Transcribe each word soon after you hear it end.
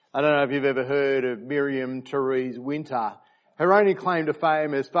I don't know if you've ever heard of Miriam Therese Winter. Her only claim to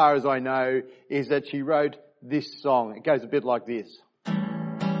fame, as far as I know, is that she wrote this song. It goes a bit like this. I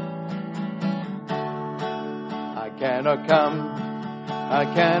cannot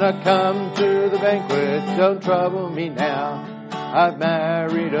come to the banquet, don't trouble me now. I've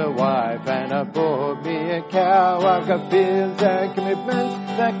married a wife and I bought me a cow. I've got fields and commitments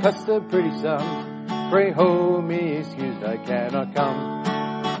that cost a pretty sum. Pray hold me excused, I cannot come.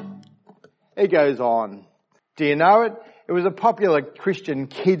 It goes on. Do you know it? It was a popular Christian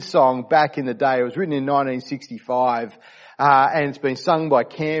kids song back in the day. It was written in 1965, and it's been sung by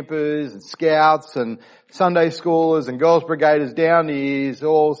campers and scouts and Sunday schoolers and girls' brigaders down the years,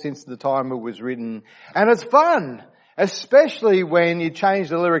 all since the time it was written. And it's fun, especially when you change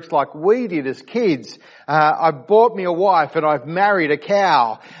the lyrics like we did as kids. I bought me a wife and I've married a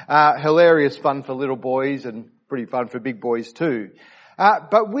cow. Hilarious fun for little boys and pretty fun for big boys too.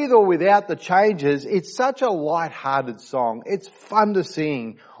 But with or without the changes, it's such a light-hearted song. It's fun to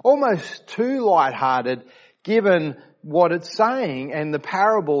sing, almost too light-hearted given what it's saying and the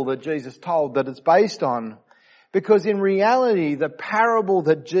parable that Jesus told that it's based on. Because in reality, the parable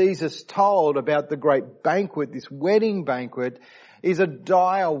that Jesus told about the great banquet, this wedding banquet, is a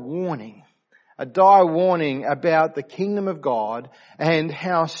dire warning about the kingdom of God and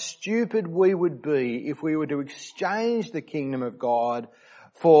how stupid we would be if we were to exchange the kingdom of God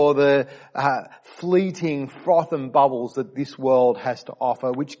for the fleeting froth and bubbles that this world has to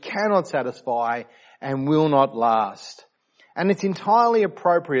offer, which cannot satisfy and will not last. And it's entirely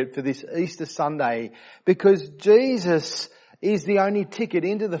appropriate for this Easter Sunday because Jesus is the only ticket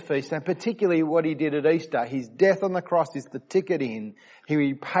into the feast, and particularly what he did at Easter. His death on the cross is the ticket in.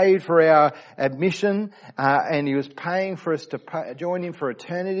 He paid for our admission, and he was paying for us to join him for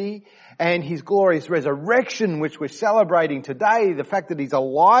eternity. And his glorious resurrection, which we're celebrating today, the fact that he's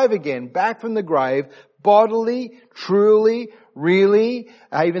alive again, back from the grave, bodily, truly, really,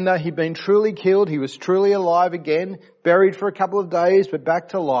 even though he'd been truly killed, he was truly alive again, buried for a couple of days, but back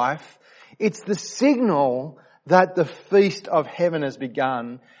to life. It's the signal that the feast of heaven has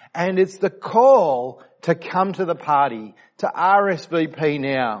begun, and it's the call to come to the party, to RSVP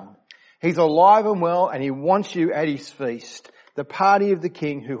now. He's alive and well, and he wants you at his feast, the party of the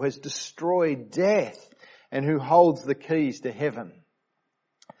King who has destroyed death and who holds the keys to heaven.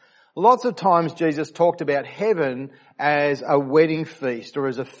 Lots of times Jesus talked about heaven as a wedding feast or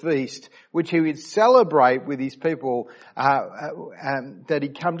as a feast which he would celebrate with his people that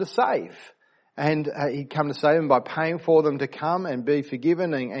he'd come to save. And he'd come to save them by paying for them to come and be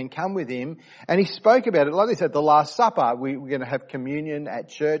forgiven and come with him. And he spoke about it, like he said, at the Last Supper. We're going to have communion at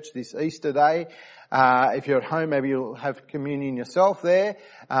church this Easter day. If you're at home, maybe you'll have communion yourself there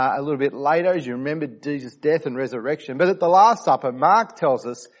a little bit later as you remember Jesus' death and resurrection. But at the Last Supper, Mark tells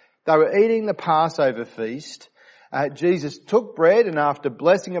us they were eating the Passover feast. Jesus took bread and after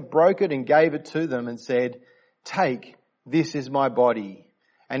blessing it, broke it and gave it to them and said, "Take, this is my body."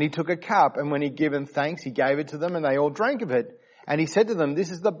 And he took a cup, and when he'd given thanks, he gave it to them, and they all drank of it. And he said to them,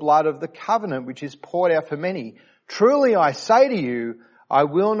 "This is the blood of the covenant, which is poured out for many. Truly I say to you, I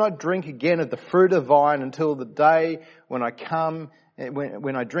will not drink again of the fruit of the vine until the day when I come,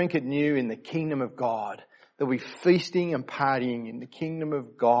 when I drink it new in the kingdom of God." There'll be feasting and partying in the kingdom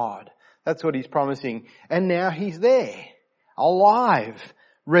of God. That's what he's promising. And now he's there, alive,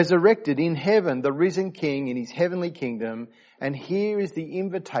 resurrected in heaven, the risen King in his heavenly kingdom. And here is the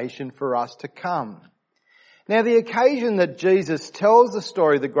invitation for us to come. Now the occasion that Jesus tells the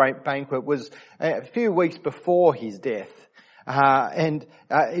story of the great banquet was a few weeks before his death. It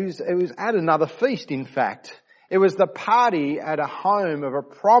was at another feast, in fact. It was the party at a home of a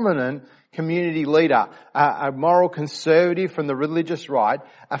prominent community leader, a moral conservative from the religious right,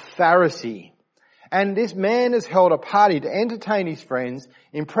 a Pharisee. And this man has held a party to entertain his friends,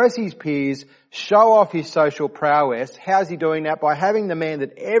 impress his peers, show off his social prowess. How's he doing that? By having the man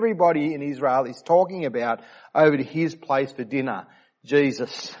that everybody in Israel is talking about over to his place for dinner,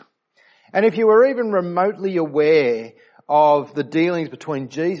 Jesus. And if you were even remotely aware of the dealings between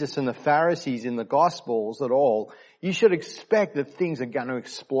Jesus and the Pharisees in the Gospels at all, you should expect that things are going to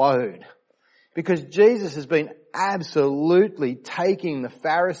explode. Because Jesus has been absolutely taking the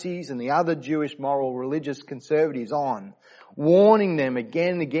Pharisees and the other Jewish moral religious conservatives on, warning them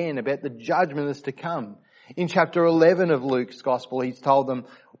again and again about the judgment that's to come. In chapter 11 of Luke's Gospel, he's told them,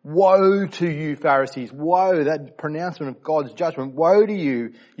 "Woe to you, Pharisees, woe," that pronouncement of God's judgment, "woe to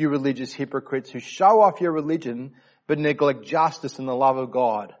you, you religious hypocrites who show off your religion but neglect justice and the love of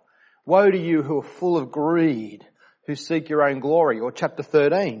God. Woe to you who are full of greed, who seek your own glory." Or chapter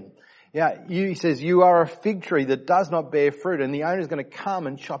 13. Yeah, he says, you are a fig tree that does not bear fruit, and the owner is going to come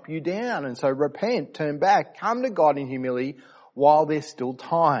and chop you down. And so repent, turn back, come to God in humility while there's still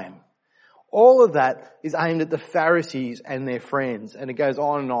time. All of that is aimed at the Pharisees and their friends, and it goes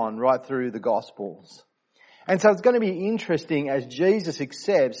on and on right through the Gospels. And so it's going to be interesting as Jesus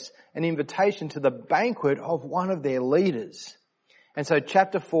accepts an invitation to the banquet of one of their leaders. And so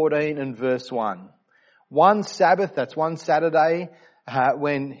chapter 14 and verse 1. One Sabbath, that's one Saturday,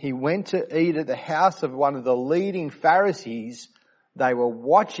 when he went to eat at the house of one of the leading Pharisees, they were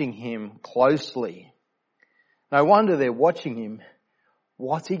watching him closely. No wonder they're watching him.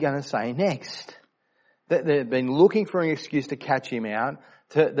 What's he going to say next? They've been looking for an excuse to catch him out,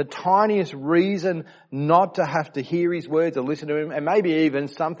 to the tiniest reason not to have to hear his words or listen to him, and maybe even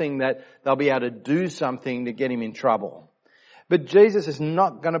something that they'll be able to do something to get him in trouble. But Jesus is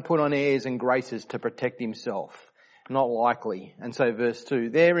not going to put on airs and graces to protect himself. Not likely. And so verse 2,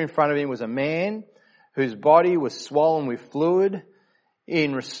 there in front of him was a man whose body was swollen with fluid.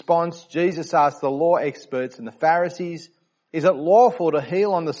 In response, Jesus asked the law experts and the Pharisees, is it lawful to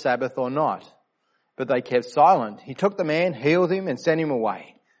heal on the Sabbath or not? But they kept silent. He took the man, healed him, and sent him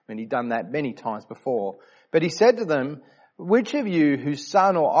away. And he'd done that many times before. But he said to them, which of you whose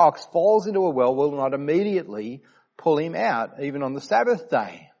son or ox falls into a well will not immediately pull him out, even on the Sabbath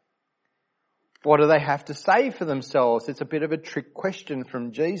day? What do they have to say for themselves? It's a bit of a trick question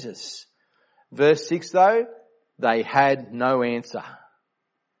from Jesus. Verse 6 though, they had no answer.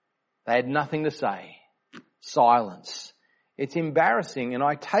 They had nothing to say. Silence. It's embarrassing, and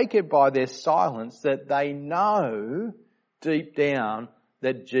I take it by their silence that they know deep down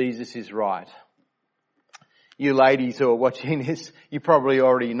that Jesus is right. You ladies who are watching this, you probably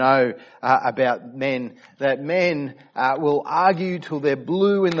already know about men, that men will argue till they're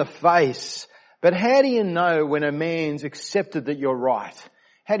blue in the face. But how do you know when a man's accepted that you're right?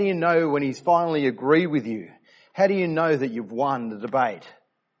 How do you know when he's finally agreed with you? How do you know that you've won the debate?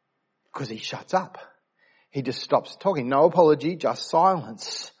 Because he shuts up. He just stops talking. No apology, just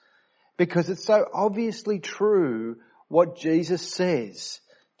silence. Because it's so obviously true what Jesus says.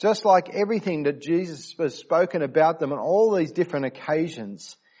 Just like everything that Jesus has spoken about them on all these different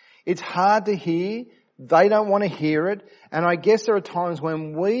occasions. It's hard to hear. They don't want to hear it. And I guess there are times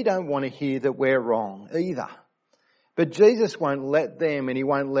when we don't want to hear that we're wrong either. But Jesus won't let them and he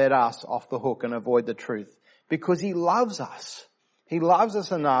won't let us off the hook and avoid the truth. Because he loves us. He loves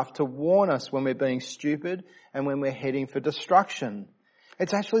us enough to warn us when we're being stupid and when we're heading for destruction.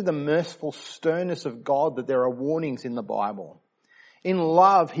 It's actually the merciful sternness of God that there are warnings in the Bible. In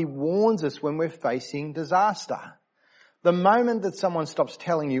love, he warns us when we're facing disaster. The moment that someone stops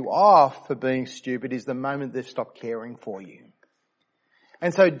telling you off for being stupid is the moment they've stopped caring for you.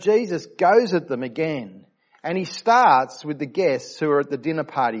 And so Jesus goes at them again, and he starts with the guests who are at the dinner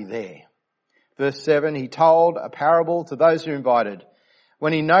party there. Verse 7, he told a parable to those who invited,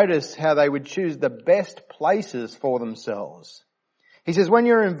 when he noticed how they would choose the best places for themselves. He says, when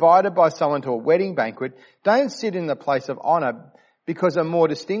you're invited by someone to a wedding banquet, don't sit in the place of honour, because a more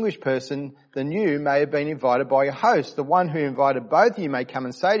distinguished person than you may have been invited by your host. The one who invited both of you may come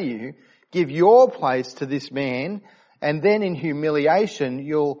and say to you, give your place to this man, and then in humiliation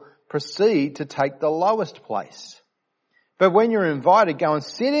you'll proceed to take the lowest place. But when you're invited, go and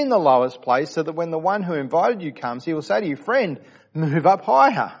sit in the lowest place so that when the one who invited you comes, he will say to you, friend, move up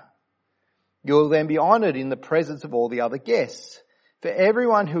higher. You'll then be honoured in the presence of all the other guests. For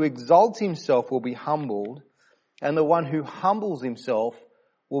everyone who exalts himself will be humbled, and the one who humbles himself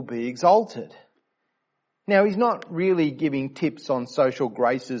will be exalted. Now, he's not really giving tips on social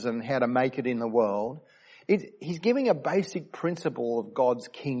graces and how to make it in the world. He's giving a basic principle of God's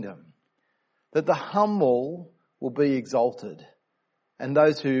kingdom, that the humble will be exalted, and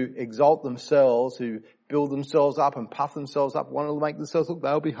those who exalt themselves, who build themselves up and puff themselves up, want to make themselves look,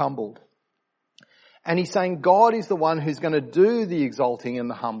 they'll be humbled. And he's saying God is the one who's going to do the exalting and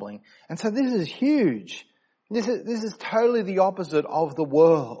the humbling. And so this is huge. This is totally the opposite of the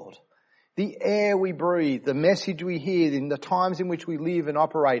world. The air we breathe, the message we hear, in the times in which we live and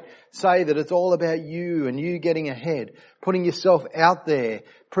operate, say that it's all about you and you getting ahead, putting yourself out there,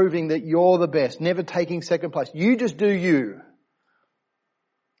 proving that you're the best, never taking second place. You just do you.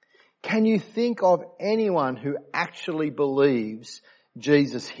 Can you think of anyone who actually believes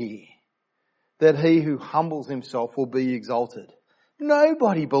Jesus here? That he who humbles himself will be exalted?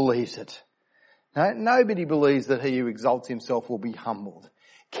 Nobody believes it. No, nobody believes that he who exalts himself will be humbled.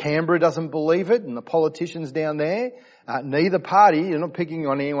 Canberra doesn't believe it, and the politicians down there, neither party, you're not picking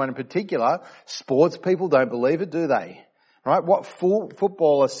on anyone in particular, sports people don't believe it, do they? Right? What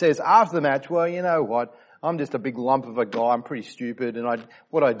footballer says after the match, well, you know what, I'm just a big lump of a guy. I'm pretty stupid, and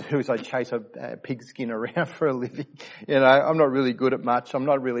what I do is I chase a pigskin around for a living. I'm not really good at much. I'm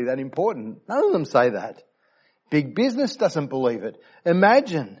not really that important. None of them say that. Big business doesn't believe it.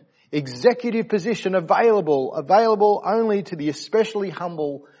 Imagine executive position available only to the especially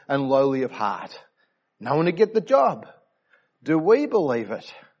humble and lowly of heart. No one to get the job. Do we believe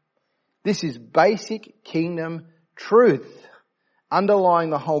it? This is basic kingdom truth, underlying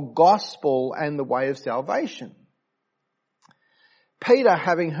the whole gospel and the way of salvation. Peter,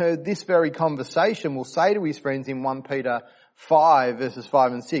 having heard this very conversation, will say to his friends in 1 Peter 5, verses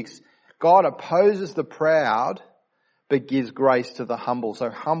 5 and 6, God opposes the proud, but gives grace to the humble. So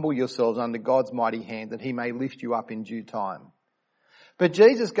humble yourselves under God's mighty hand, that he may lift you up in due time. But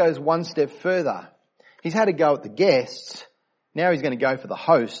Jesus goes one step further. He's had a go at the guests. Now he's going to go for the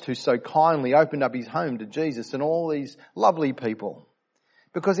host who so kindly opened up his home to Jesus and all these lovely people.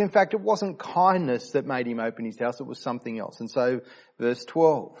 Because in fact it wasn't kindness that made him open his house, it was something else. And so verse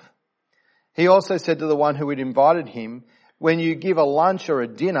 12. He also said to the one who had invited him, when you give a lunch or a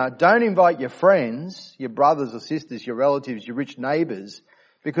dinner, don't invite your friends, your brothers or sisters, your relatives, your rich neighbours,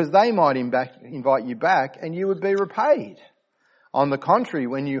 because they might invite you back and you would be repaid. On the contrary,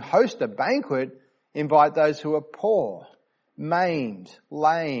 when you host a banquet, invite those who are poor, maimed,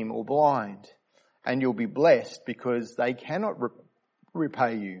 lame or blind, and you'll be blessed because they cannot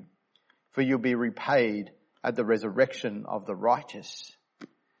repay you, for you'll be repaid at the resurrection of the righteous.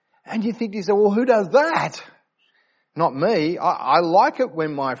 And you think to yourself, well, who does that? Not me. I like it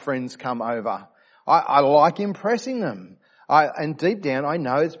when my friends come over. I like impressing them. And deep down I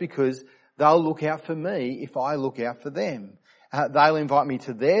know it's because they'll look out for me if I look out for them. They'll invite me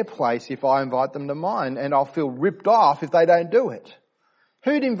to their place if I invite them to mine, and I'll feel ripped off if they don't do it.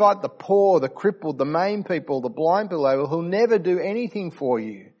 Who'd invite the poor, the crippled, the maimed people, the blind people over who'll never do anything for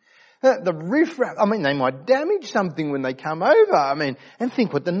you? The riffraff, they might damage something when they come over. And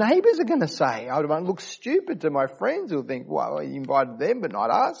think what the neighbours are going to say. I won't look stupid to my friends who'll think, well, you invited them but not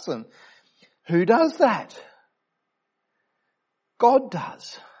us. And who does that? God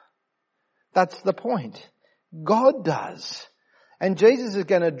does. That's the point. God does. And Jesus is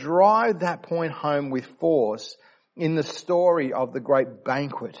going to drive that point home with force in the story of the great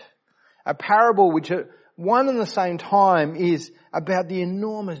banquet. A parable which at one and the same time is about the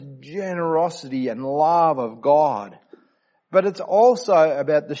enormous generosity and love of God. But it's also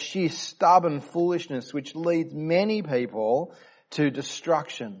about the sheer stubborn foolishness which leads many people to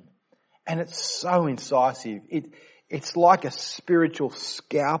destruction. And it's so incisive. It's like a spiritual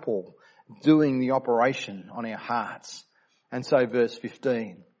scalpel doing the operation on our hearts. And so verse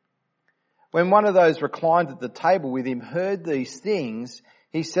 15. When one of those reclined at the table with him heard these things,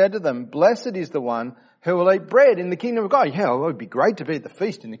 he said to them, blessed is the one who will eat bread in the kingdom of God. Yeah, well, it would be great to be at the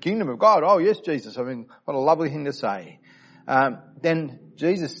feast in the kingdom of God. Oh yes, Jesus. What a lovely thing to say. Then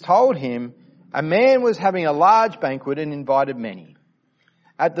Jesus told him, a man was having a large banquet and invited many.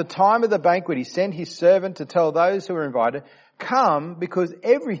 At the time of the banquet, he sent his servant to tell those who were invited, come, because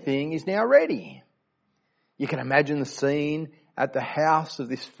everything is now ready. You can imagine the scene at the house of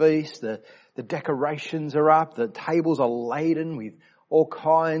this feast. The decorations are up. The tables are laden with all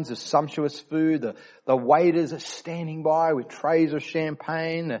kinds of sumptuous food. The waiters are standing by with trays of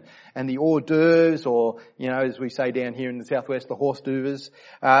champagne and the hors d'oeuvres, or, as we say down here in the southwest, the horse d'oeuvres.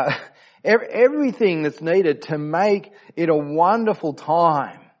 Everything that's needed to make it a wonderful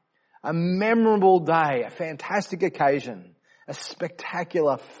time, a memorable day, a fantastic occasion, a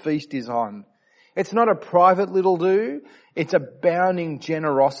spectacular feast is on. It's not a private little do, it's abounding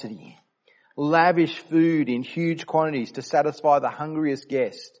generosity. Lavish food in huge quantities to satisfy the hungriest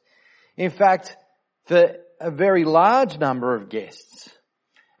guest. In fact, for a very large number of guests.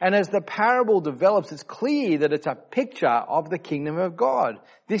 And as the parable develops, it's clear that it's a picture of the kingdom of God.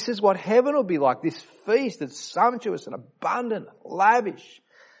 This is what heaven will be like, this feast that's sumptuous and abundant, lavish.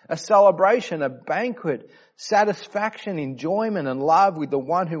 A celebration, a banquet, satisfaction, enjoyment and love with the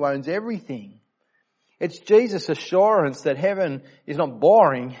one who owns everything. It's Jesus' assurance that heaven is not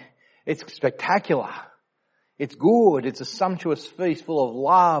boring, it's spectacular. It's good. It's a sumptuous feast full of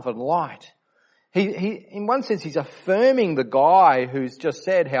love and light. He, in one sense, he's affirming the guy who's just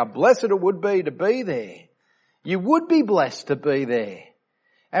said how blessed it would be to be there. You would be blessed to be there.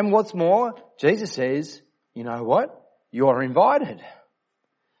 And what's more, Jesus says, you know what? You're invited.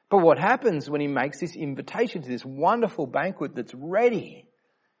 But what happens when he makes this invitation to this wonderful banquet that's ready?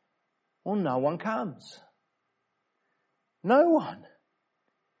 Well, no one comes. No one.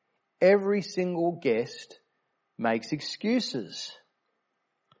 Every single guest makes excuses.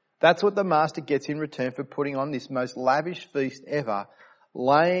 That's what the master gets in return for putting on this most lavish feast ever.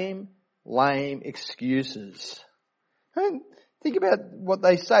 Lame, lame excuses. And think about what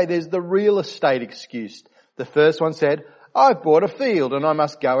they say. There's the real estate excuse. The first one said, I've bought a field and I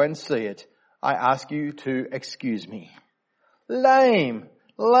must go and see it. I ask you to excuse me. Lame.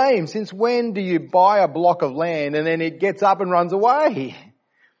 Since when do you buy a block of land and then it gets up and runs away?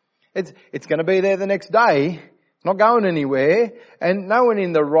 It's going to be there the next day. It's not going anywhere. And no one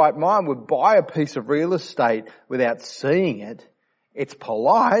in the right mind would buy a piece of real estate without seeing it. It's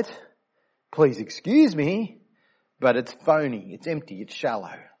polite. Please excuse me. But it's phony. It's empty. It's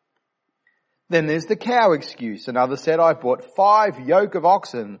shallow. Then there's the cow excuse. Another said, I bought 5 yoke of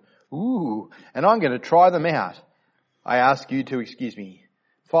oxen. And I'm going to try them out. I ask you to excuse me.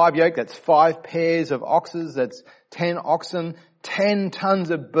 5 yoke, that's 5 pairs of oxes, that's 10 oxen, 10 tons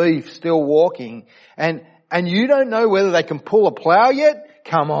of beef still walking. And you don't know whether they can pull a plough yet?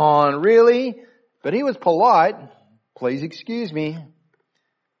 Come on, really? But he was polite. Please excuse me.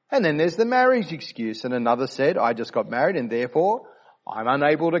 And then there's the marriage excuse. And another said, I just got married and therefore I'm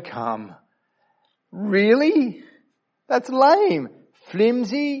unable to come. Really? That's lame.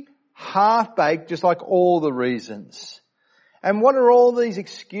 Flimsy, half-baked, just like all the reasons. And what are all these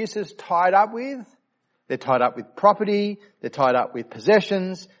excuses tied up with? They're tied up with property, they're tied up with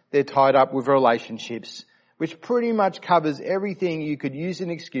possessions, they're tied up with relationships, which pretty much covers everything you could use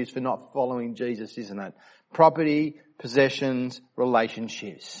an excuse for not following Jesus, isn't it? Property, possessions,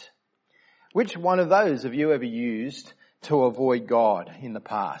 relationships. Which one of those have you ever used to avoid God in the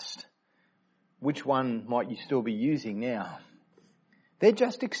past? Which one might you still be using now? They're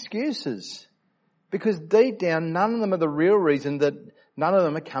just excuses. Because deep down, none of them are the real reason that none of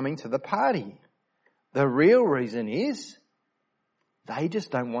them are coming to the party. The real reason is they just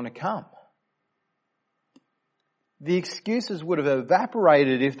don't want to come. The excuses would have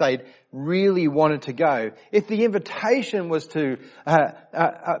evaporated if they'd really wanted to go. If the invitation was to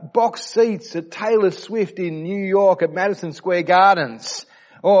box seats at Taylor Swift in New York at Madison Square Gardens,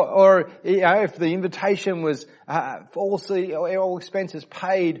 or if the invitation was all expenses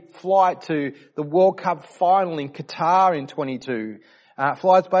paid flight to the World Cup final in Qatar in 22,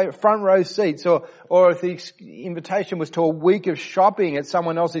 flights paid, front row seats, or if the invitation was to a week of shopping at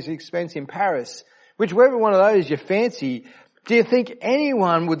someone else's expense in Paris, whichever one of those you fancy, do you think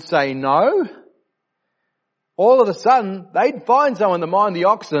anyone would say no? All of a sudden, they'd find someone to mind the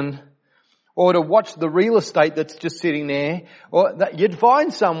oxen, or to watch the real estate that's just sitting there, or that you'd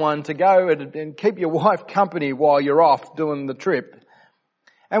find someone to go and keep your wife company while you're off doing the trip.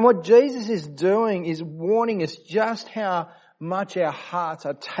 And what Jesus is doing is warning us just how much our hearts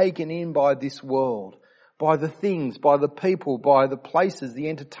are taken in by this world, by the things, by the people, by the places, the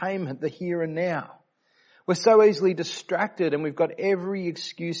entertainment, the here and now. We're so easily distracted and we've got every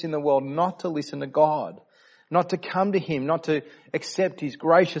excuse in the world not to listen to God, not to come to Him, not to accept His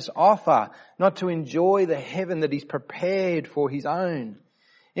gracious offer, not to enjoy the heaven that He's prepared for His own.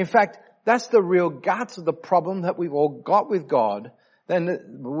 In fact, that's the real guts of the problem that we've all got with God,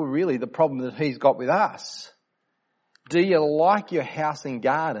 really the problem that He's got with us. Do you like your house and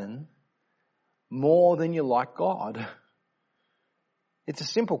garden more than you like God? It's a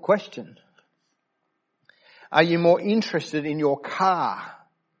simple question. Are you more interested in your car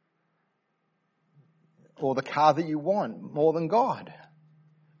or the car that you want more than God?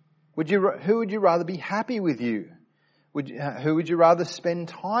 Who would you rather be happy with you? Who would you rather spend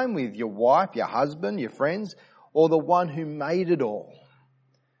time with? Your wife, your husband, your friends, or the one who made it all?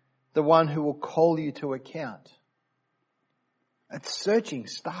 The one who will call you to account? It's searching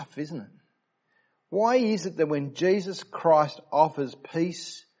stuff, isn't it? Why is it that when Jesus Christ offers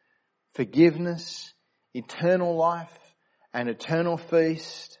peace, forgiveness, eternal life, an eternal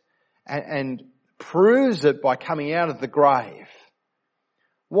feast, and proves it by coming out of the grave,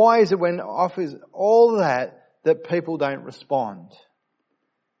 why is it when it offers all that people don't respond?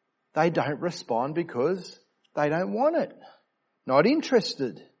 They don't respond because they don't want it, not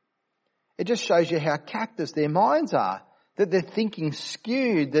interested. It just shows you how cactus their minds are, that they're thinking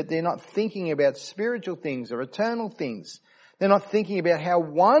skewed, that they're not thinking about spiritual things or eternal things. They're not thinking about how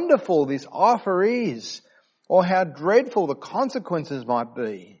wonderful this offer is or how dreadful the consequences might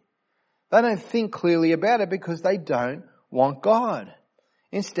be. They don't think clearly about it because they don't want God.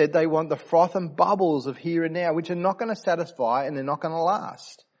 Instead, they want the froth and bubbles of here and now, which are not going to satisfy and they're not going to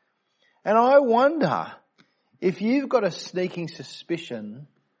last. And I wonder if you've got a sneaking suspicion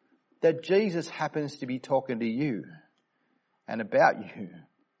that Jesus happens to be talking to you and about you,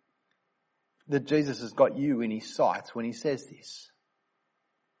 that Jesus has got you in His sights when He says this.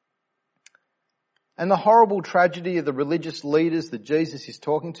 And the horrible tragedy of the religious leaders that Jesus is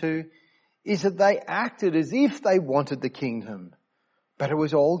talking to is that they acted as if they wanted the kingdom, But it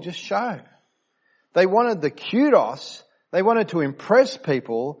was all just show. They wanted the kudos. They wanted to impress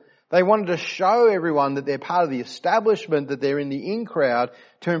people. They wanted to show everyone that they're part of the establishment, that they're in the in crowd,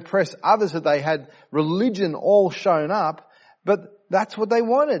 to impress others that they had religion all shown up. But that's what they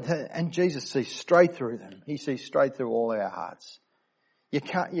wanted. And Jesus sees straight through them. He sees straight through all our hearts. You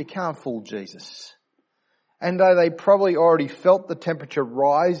can't fool Jesus. And though they probably already felt the temperature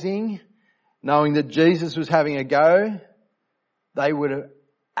rising, knowing that Jesus was having a go, they would have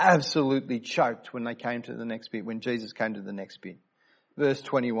absolutely choked when they came to the next bit, when Jesus came to the next bit. Verse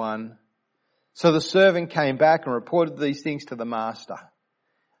 21. So the servant came back and reported these things to the master.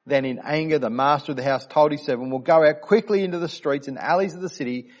 Then in anger, the master of the house told his servant, "We'll go out quickly into the streets and alleys of the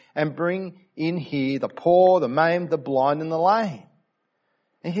city and bring in here the poor, the maimed, the blind and the lame."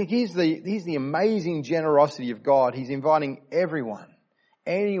 And here's the amazing generosity of God. He's inviting everyone,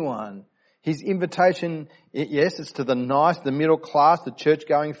 anyone. His invitation, yes, it's to the nice, the middle class, the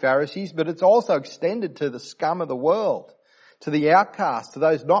church-going Pharisees, but it's also extended to the scum of the world, to the outcasts, to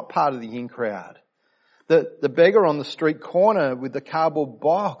those not part of the in crowd. The beggar on the street corner with the cardboard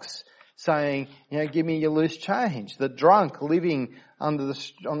box saying, give me your loose change. The drunk living on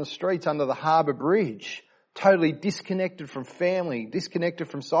the streets under the harbour bridge, totally disconnected from family, disconnected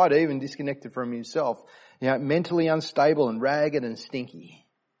from sight, even disconnected from himself, mentally unstable and ragged and stinky.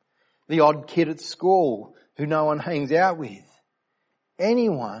 The odd kid at school who no one hangs out with.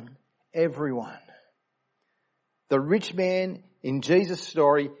 Anyone, everyone. The rich man in Jesus'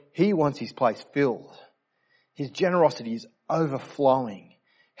 story, he wants his place filled. His generosity is overflowing.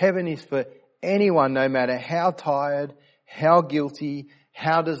 Heaven is for anyone, no matter how tired, how guilty,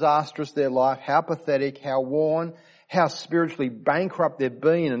 how disastrous their life, how pathetic, how worn, how spiritually bankrupt they've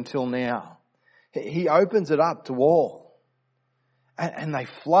been until now. He opens it up to all. And they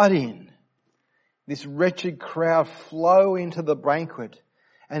flood in. This wretched crowd flow into the banquet.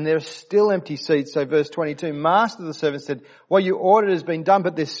 And there are still empty seats. So verse 22, master of the servant said, "What you ordered has been done,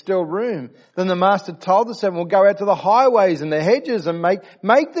 but there's still room." Then the master told the servant, "We'll go out to the highways and the hedges and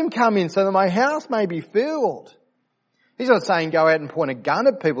make them come in so that my house may be filled." He's not saying go out and point a gun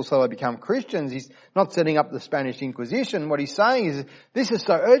at people so they become Christians. He's not setting up the Spanish Inquisition. What he's saying is, this is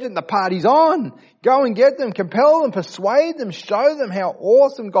so urgent, the party's on. Go and get them, compel them, persuade them, show them how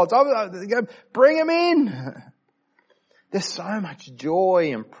awesome God's over. Bring them in. There's so much joy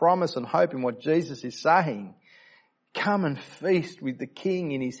and promise and hope in what Jesus is saying. Come and feast with the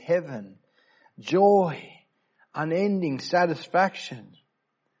King in his heaven. Joy, unending satisfaction.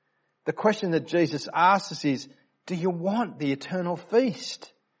 The question that Jesus asks us is, do you want the eternal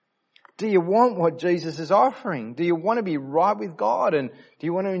feast? Do you want what Jesus is offering? Do you want to be right with God, and do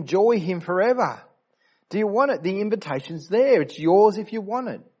you want to enjoy him forever? Do you want it? The invitation's there. It's yours if you want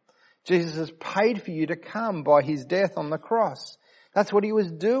it. Jesus has paid for you to come by his death on the cross. That's what he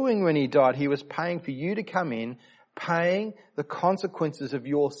was doing when he died. He was paying for you to come in, paying the consequences of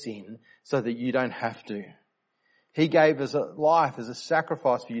your sin so that you don't have to. He gave his life as a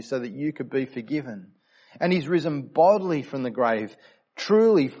sacrifice for you so that you could be forgiven. And he's risen bodily from the grave,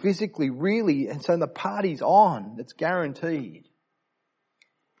 truly, physically, really, and so the party's on. It's guaranteed.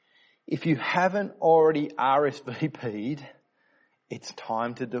 If you haven't already RSVP'd, it's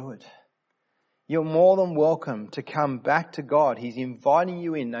time to do it. You're more than welcome to come back to God. He's inviting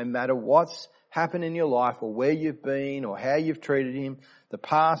you in no matter what's happened in your life or where you've been or how you've treated him. The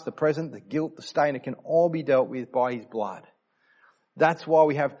past, the present, the guilt, the stain, it can all be dealt with by his blood. That's why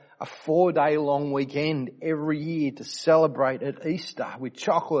we have a 4-day long weekend every year to celebrate at Easter with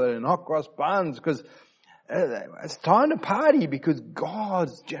chocolate and hot cross buns, because it's time to party, because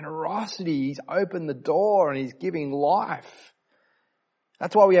God's generosity, he's opened the door and he's giving life.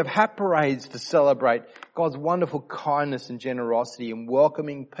 That's why we have hat parades to celebrate God's wonderful kindness and generosity and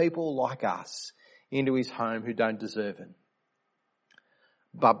welcoming people like us into his home who don't deserve it.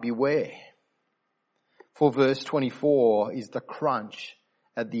 But beware. For verse 24 is the crunch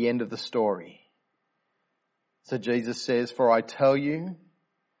at the end of the story. So Jesus says, "For I tell you,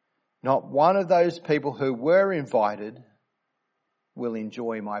 not one of those people who were invited will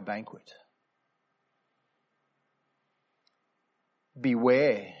enjoy my banquet."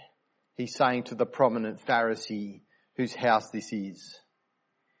 Beware, he's saying to the prominent Pharisee whose house this is.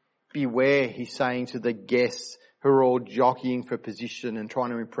 Beware, he's saying to the guests who are all jockeying for position and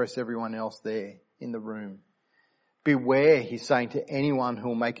trying to impress everyone else there in the room. Beware, he's saying to anyone who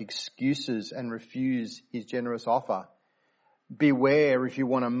will make excuses and refuse his generous offer. Beware if you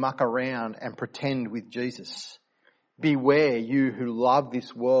want to muck around and pretend with Jesus. Beware, you who love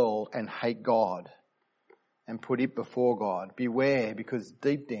this world and hate God and put it before God. Beware, because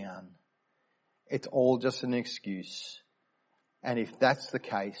deep down, it's all just an excuse. And if that's the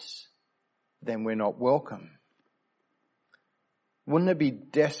case, then we're not welcome. Wouldn't it be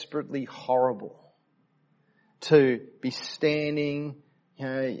desperately horrible to be standing,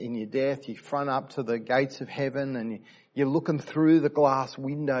 in your death, you front up to the gates of heaven and you're looking through the glass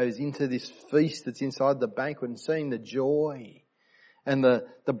windows into this feast that's inside the banquet and seeing the joy and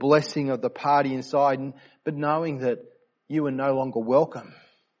the blessing of the party inside, but knowing that you are no longer welcome.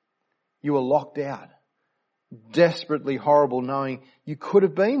 You are locked out. Desperately horrible knowing you could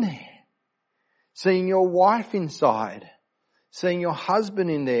have been there. Seeing your wife inside. Seeing your husband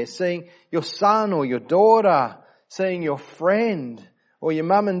in there. Seeing your son or your daughter. Seeing your friend or your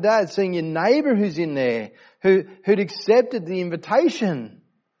mum and dad. Seeing your neighbour who's in there. Who'd accepted the invitation.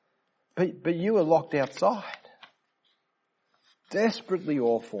 But you were locked outside. Desperately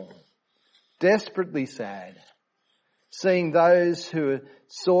awful. Desperately sad. Seeing those who had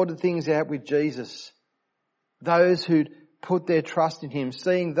sorted things out with Jesus. Those who'd put their trust in Him.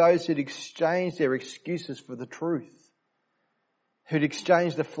 Seeing those who'd exchanged their excuses for the truth. Who'd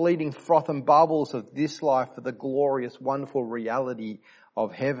exchanged the fleeting froth and bubbles of this life for the glorious, wonderful reality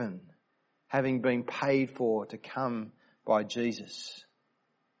of heaven. Having been paid for to come by Jesus.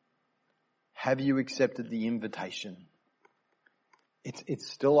 Have you accepted the invitation? It's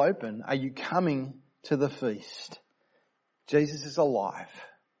still open. Are you coming to the feast? Jesus is alive.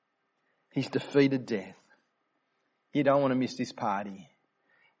 He's defeated death. You don't want to miss this party.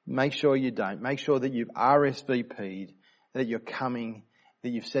 Make sure you don't. Make sure that you've RSVP'd, that you're coming, that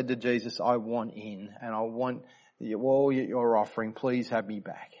you've said to Jesus, I want in and I want all you're offering. Please have me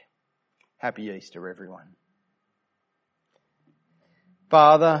back. Happy Easter, everyone.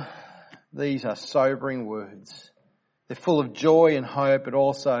 Father, these are sobering words. They're full of joy and hope, but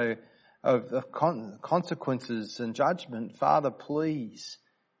also of consequences and judgment. Father, please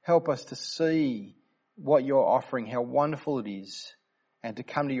help us to see what you're offering, how wonderful it is, and to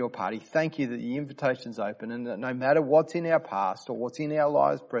come to your party. Thank you that the invitation's open and that no matter what's in our past or what's in our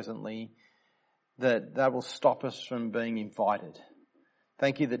lives presently, that will stop us from being invited.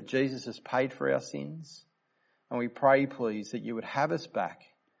 Thank you that Jesus has paid for our sins. And we pray, please, that you would have us back,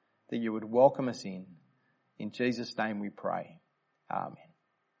 that you would welcome us in. In Jesus' name we pray. Amen.